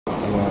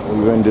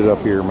we've ended up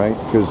here, mate,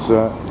 because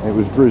it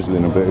was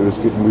drizzling a bit. We was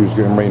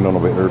getting rain on a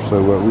bit there,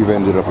 so we've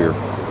ended up here.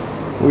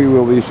 We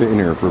will be sitting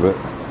here for a bit.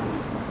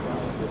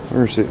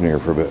 We're sitting here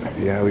for a bit.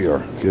 Yeah, we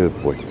are. Good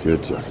boy.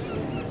 Good. Here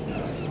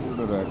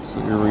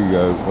we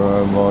go.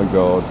 Oh my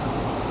God.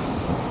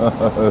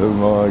 Oh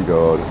my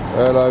God.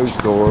 Hello,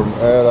 Storm.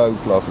 Hello,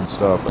 Fluff and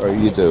stuff. How are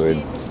you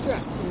doing?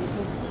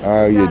 How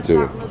are you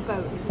doing?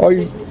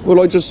 Well,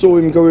 I just saw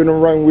him going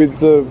around with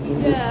the...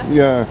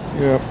 Yeah.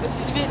 But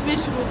she's a bit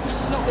miserable because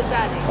she's not with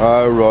Daddy.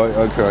 Oh, right,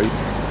 okay.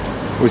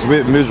 Well, it's a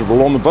bit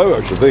miserable on the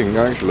boat, I think,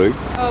 actually.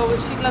 Oh, well,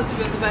 she loves to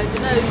be on the boat,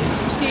 but no,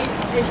 she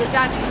is a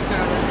Daddy's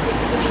girl.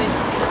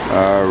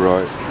 Oh,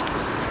 right.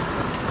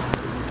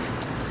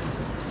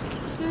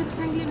 You're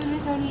tangling in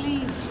this own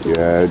leads.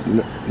 Yeah,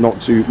 not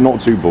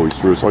too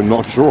boisterous. I'm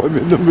not sure I'm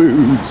in the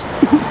mood.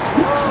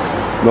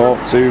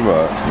 Not too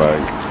much,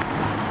 mate.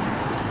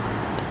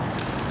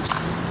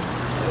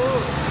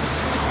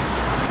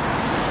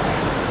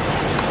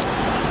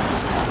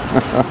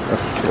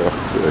 God,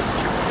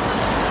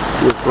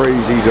 you're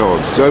crazy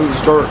dogs. Don't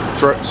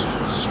start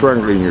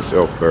strangling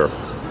yourself there.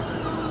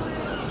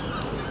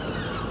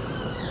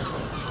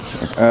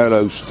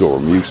 Hello,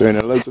 Storm. You saying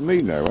hello to me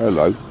now?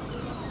 Hello.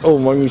 Oh,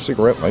 mind me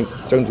cigarette, mate.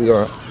 Don't do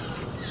that.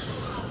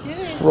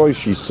 Yeah. Right,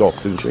 she's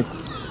soft, isn't she?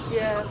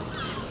 Yeah.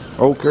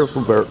 Oh,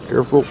 careful, Bear.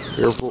 Careful,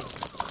 careful.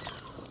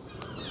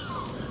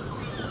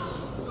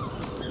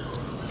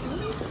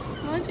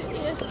 Mind you,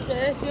 yes,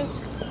 Bear. You're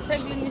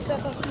tangling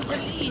yourself up into the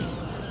lead.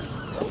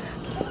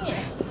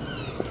 Yeah.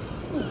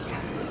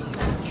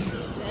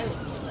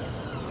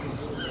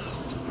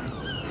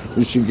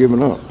 Is she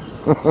giving up?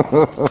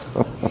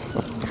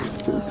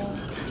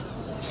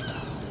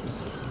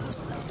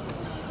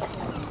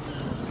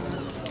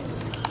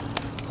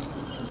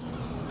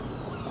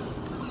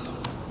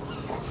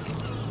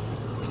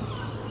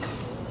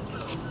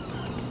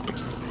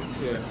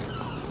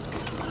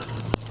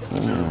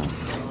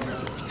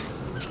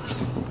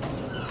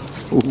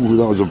 Ooh,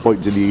 that was a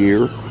bite to the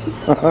ear.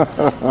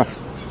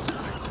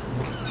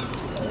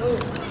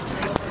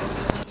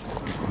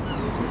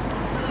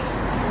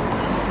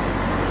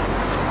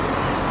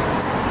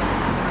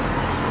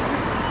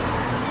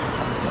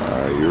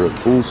 You're at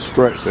full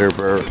stretch there,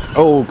 Barrett.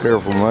 Oh,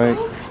 careful, mate.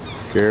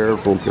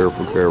 Careful,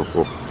 careful,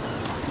 careful. You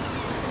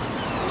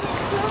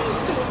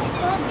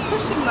can't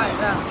push him like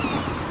that.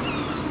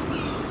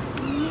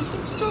 You're a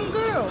big, strong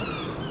girl.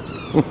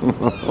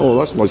 Oh,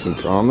 that's nice and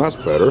calm. That's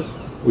better.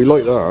 We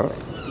like that.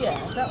 Yeah,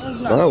 that one's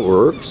nice. That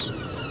works.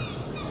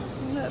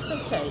 That's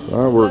okay.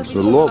 That works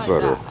a lot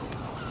better.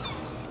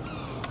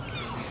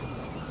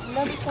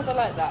 Love each other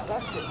like that.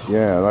 That's it.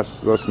 Yeah,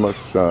 that's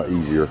much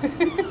easier.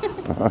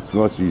 That's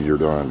much easier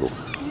to handle.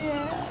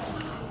 Yeah.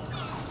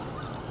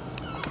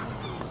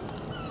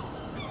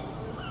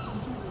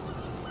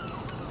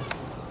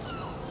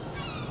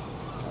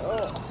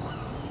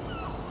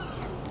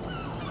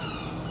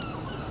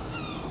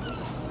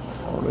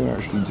 Are they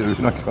actually doing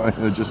that kind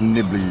of just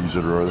nibbly each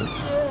other, are they?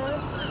 Yeah,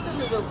 just a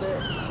little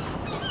bit.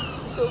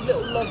 Sort of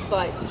little love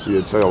bites. See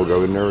a tail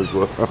go in there as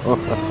well. Yeah,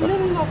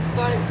 little love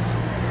bites.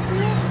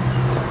 Yeah.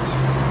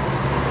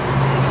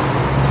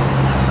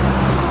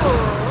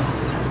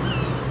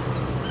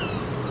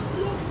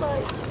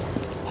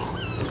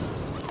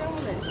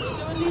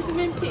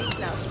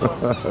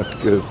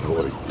 Good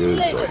boy, good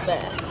boy.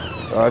 Bear.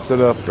 That's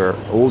enough, Bear.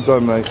 All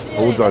done, mate. Yeah.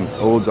 All done,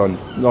 all done.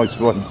 Nice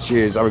one.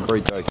 Cheers. Have a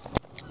great day.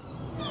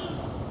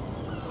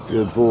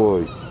 Good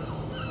boy.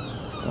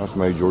 That's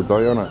made your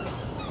day, hasn't it?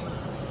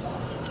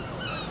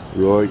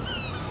 Right.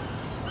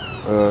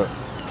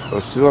 I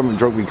still haven't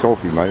drunk my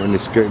coffee, mate, and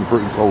it's getting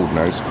pretty cold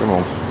now, so come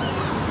on.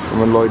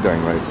 Come and lie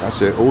down, mate.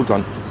 That's it. All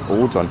done.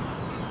 All done.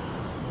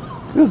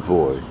 Good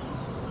boy.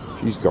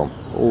 She's gone.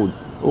 All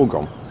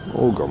gone.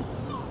 All gone.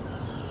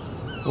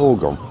 All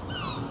gone.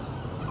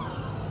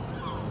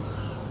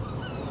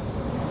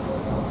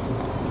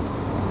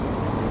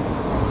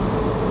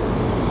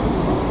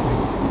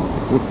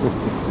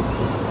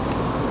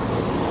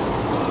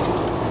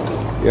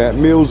 Yeah,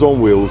 Meals on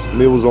Wheels.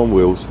 Meals on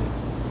Wheels.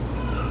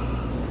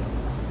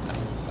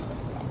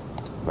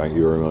 Thank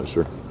you very much,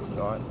 sir.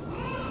 Right.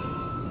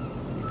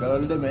 You got a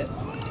limit.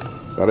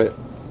 Is that it?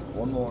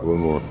 One more. One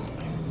more.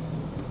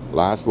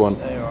 Last one.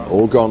 There you are.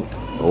 All gone.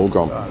 All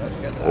gone. Right, let's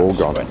get that All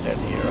gone. sweat in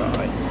here,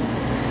 right?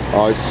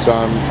 Oh,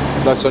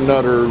 that's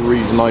another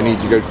reason I need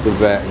to go to the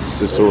vet, is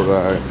to sort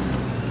that out.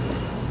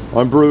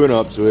 I'm brewing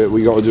up to it.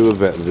 We got to do a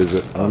vet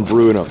visit. I'm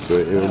brewing up to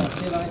it.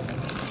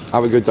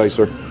 Have a good day,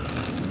 sir.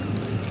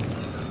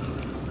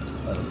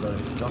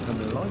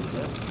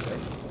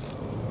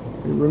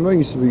 It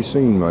remains to be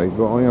seen, mate,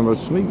 but I have a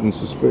sneaking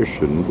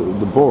suspicion that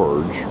the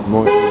barge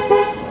might have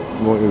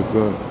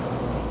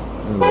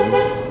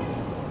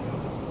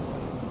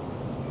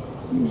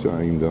who's that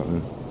aimed at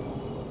then?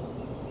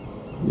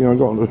 Yeah, I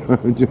got.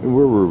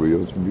 Where were we?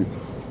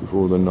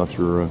 Before the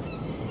nutter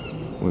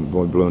went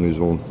by blowing his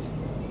horn.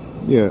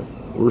 Yeah,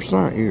 we're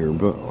sat here,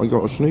 but I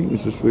got a sneaking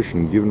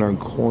suspicion, given how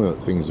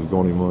quiet things have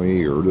gone in my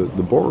ear, that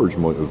the barge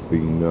might have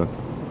been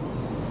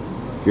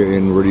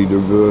getting ready to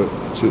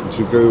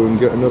go and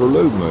get another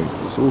load, mate.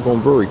 It's all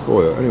gone very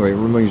quiet. Anyway, it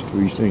remains to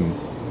be seen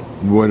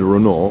whether or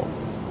not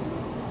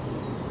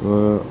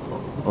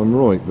I'm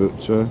right,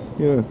 but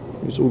yeah,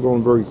 it's all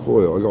gone very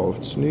quiet. I got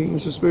a sneaking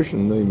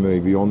suspicion they may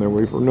be on their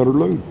way for another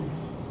load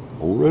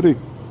already.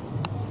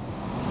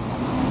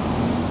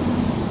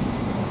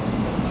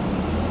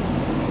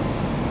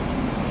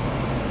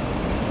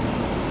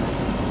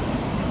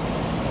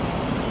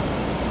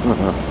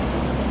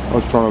 I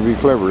was trying to be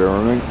clever there,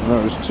 I think.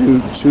 That was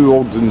two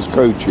Ogden's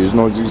coaches,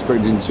 and I was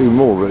expecting 2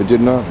 more, but it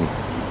didn't happen.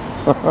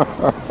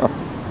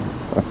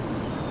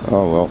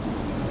 Oh well.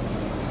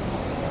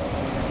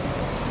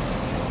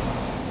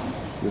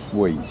 Just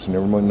wait,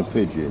 never mind the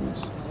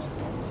pigeons.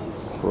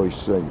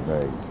 Christ's sake,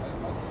 mate.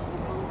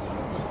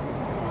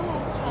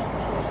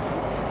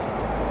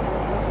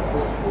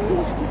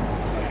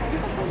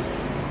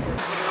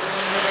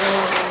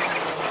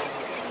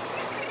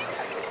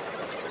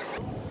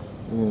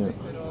 Yeah.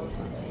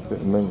 Bit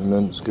of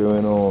maintenance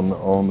going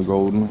on the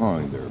Golden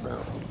Hind there,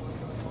 Barry.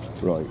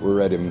 Right,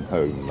 we're heading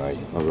home, mate.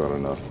 I've had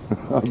enough.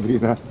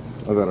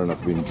 I've had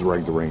enough being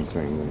dragged around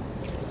town and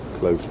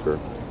close for.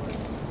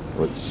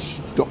 Right,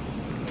 stop.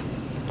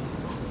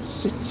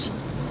 Sit.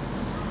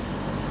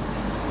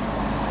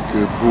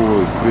 Good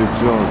boy, good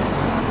job.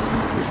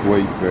 Just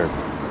wait there.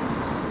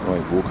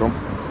 Right, walk on.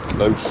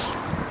 Close.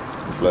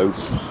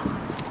 Close.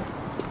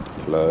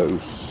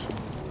 Close.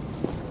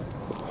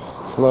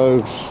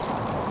 Close.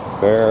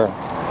 There.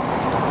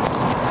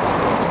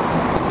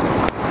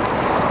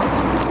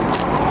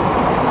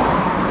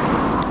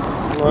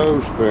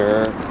 Close,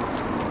 Bear.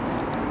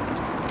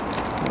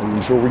 Are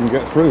you sure we can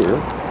get through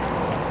here?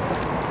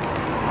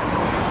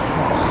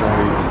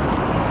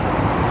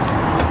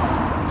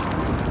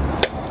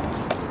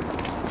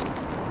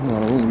 No, I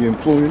won't be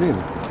employed in.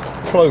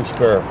 Close,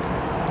 Bear.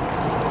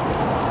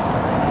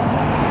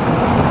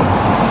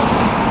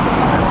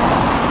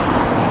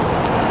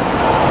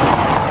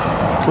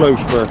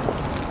 Close, Bear.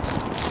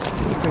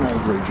 Looking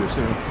outrageous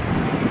here.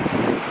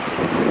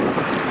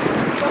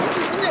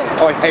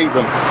 I hate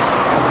them.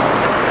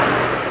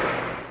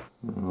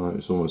 Right,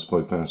 it's almost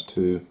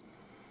 2:05.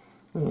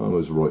 And I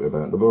was right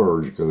about the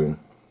barge going.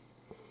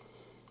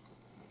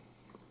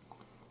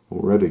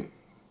 Already.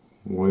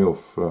 Way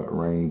off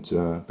around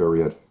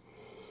Berryhead.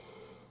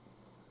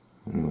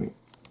 Anyway.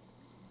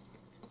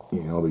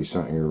 Yeah, I'll be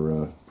sat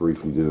here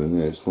briefly doing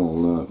this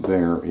while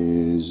Bear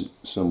is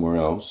somewhere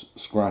else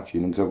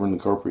scratching and covering the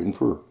carpet in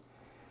fur.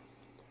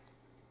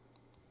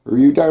 Are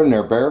you down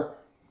there, Bear?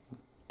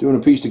 Doing a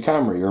piece to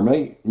camera here,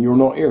 mate, and you're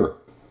not here.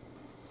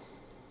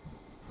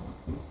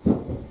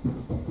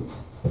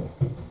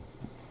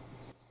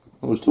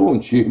 I was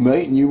talking to you,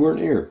 mate, and you weren't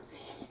here.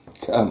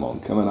 Come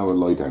on, come and have a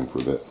lie down for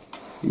a bit.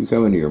 You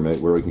come in here,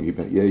 mate, where I can keep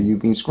it. Yeah,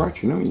 you've been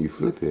scratching, haven't you?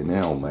 Flip it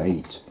now,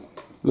 mate.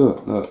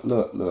 Look, look,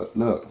 look, look,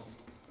 look.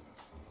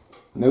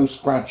 No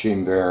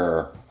scratching,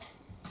 Bear.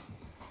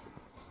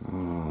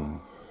 Oh,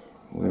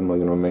 when am I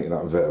going to make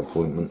that vet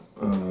appointment?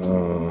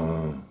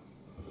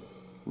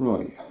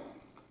 Right.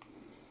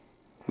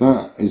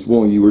 That is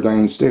why you were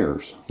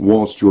downstairs.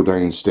 Whilst you're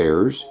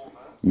downstairs,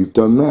 you've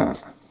done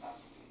that.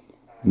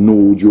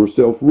 Gnawed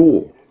yourself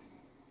raw.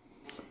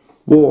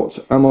 What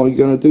am I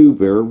going to do,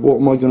 Bear? What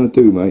am I going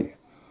to do, mate?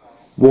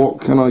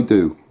 What can I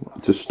do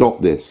to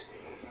stop this?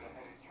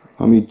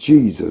 I mean,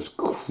 Jesus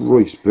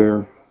Christ,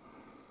 Bear.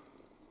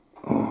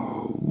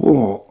 Oh,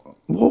 what?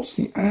 What's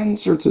the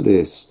answer to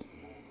this?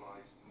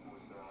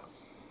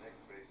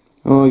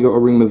 Oh, I got to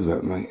ring the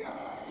vet, mate.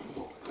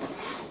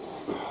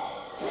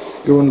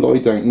 Go and lie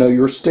down. No,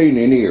 you're staying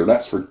in here.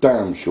 That's for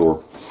damn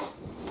sure.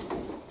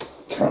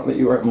 Can't let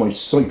you out of my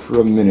sight for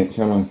a minute,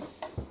 can I?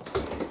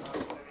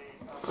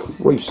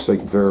 Christ's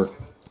sake, Bear.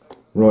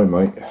 Right,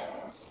 mate.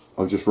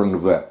 I've just rung the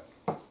vet.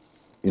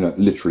 You know,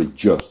 literally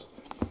just.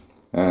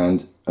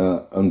 And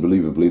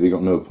unbelievably, they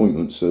got no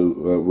appointment, so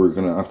we're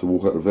going to have to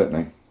walk out the vet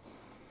now.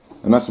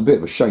 And that's a bit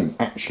of a shame,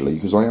 actually,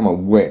 because I am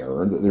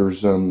aware that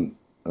there's a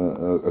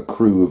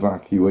crew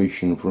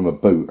evacuation from a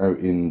boat out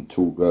in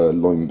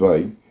Lyme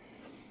Bay.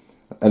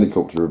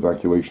 Helicopter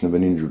evacuation of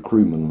an injured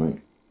crewman,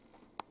 mate.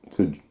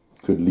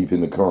 Could leap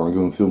in the car and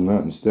go and film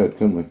that instead,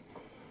 couldn't we?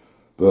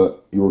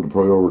 But you're the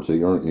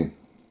priority, aren't you?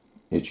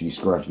 Itchy,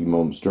 scratchy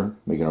monster.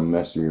 Making a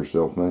mess of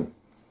yourself, mate.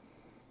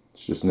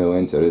 It's just no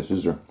end to this,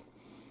 is there?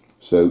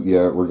 So,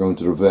 yeah, we're going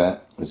to the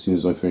vet. As soon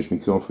as I finish my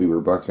coffee, we're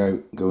back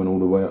out, going all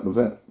the way up the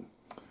vet.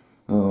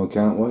 Oh, I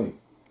can't wait.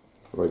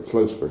 Right,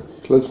 closer.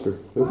 Closer.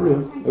 Over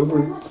here. Over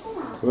here.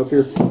 Come up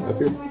here. Up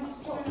here.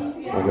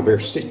 Right, now, Bear,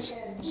 sit.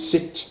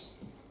 Sit.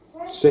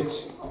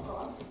 Sit.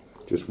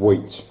 Just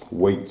wait.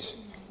 Wait.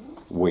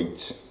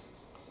 Wait.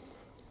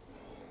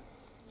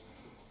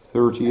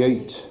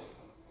 38.3.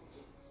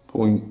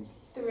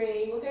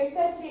 We'll go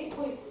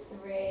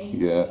 38.3.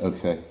 Yeah,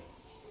 okay.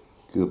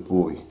 Good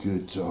boy.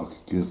 Good dog.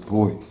 Good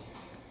boy.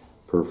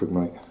 Perfect,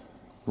 mate.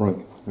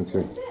 Right,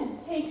 okay.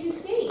 Take your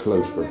seat.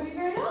 Closer. Where are we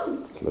going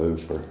on?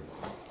 Closer.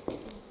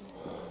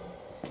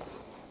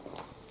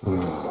 Oh,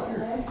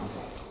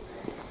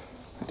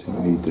 I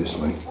didn't need this,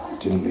 mate.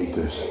 Didn't need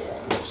this.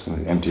 It's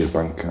going to empty a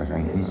bank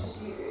account, isn't it?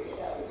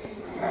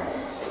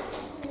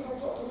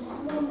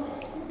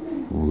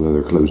 Although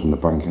they're closing the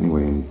bank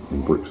anyway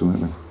in Brixham,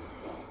 aren't they?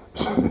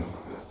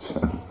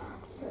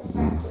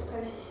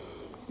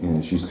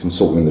 Yeah, she's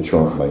consulting the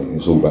chart, mate.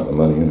 It's all about the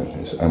money, isn't it?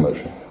 It's how much.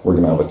 We're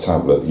going to have a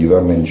tablet. You've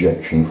had an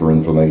injection for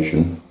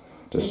inflammation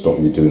to stop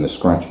you doing the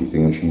scratchy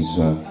thing, and she's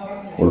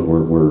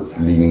we're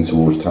leaning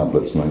towards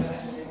tablets, mate.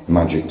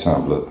 Magic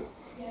tablet.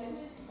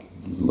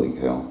 Like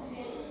hell.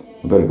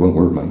 I bet it won't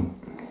work, mate.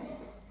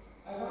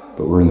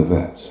 But we're in the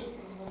vets.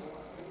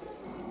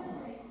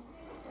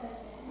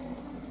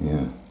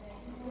 Yeah.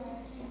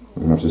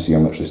 We're going to have to see how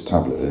much this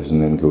tablet is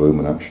and then go home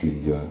and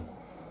actually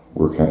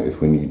work out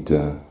if we need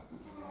a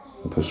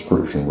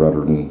prescription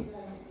rather than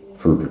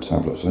further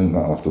tablets. I think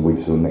that'll have to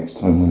wait till next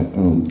time, won't it?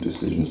 Oh,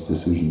 decisions.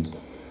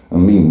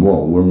 And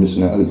meanwhile, we're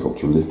missing a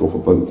helicopter lift off a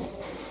boat.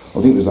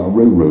 I think it was that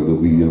Ro-Ro that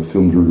we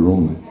filmed earlier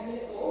on.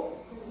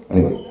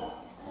 Anyway,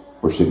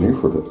 we're sitting here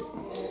for a bit.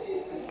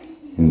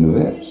 In the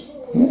vets.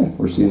 Yeah,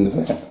 we're seeing the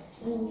vet.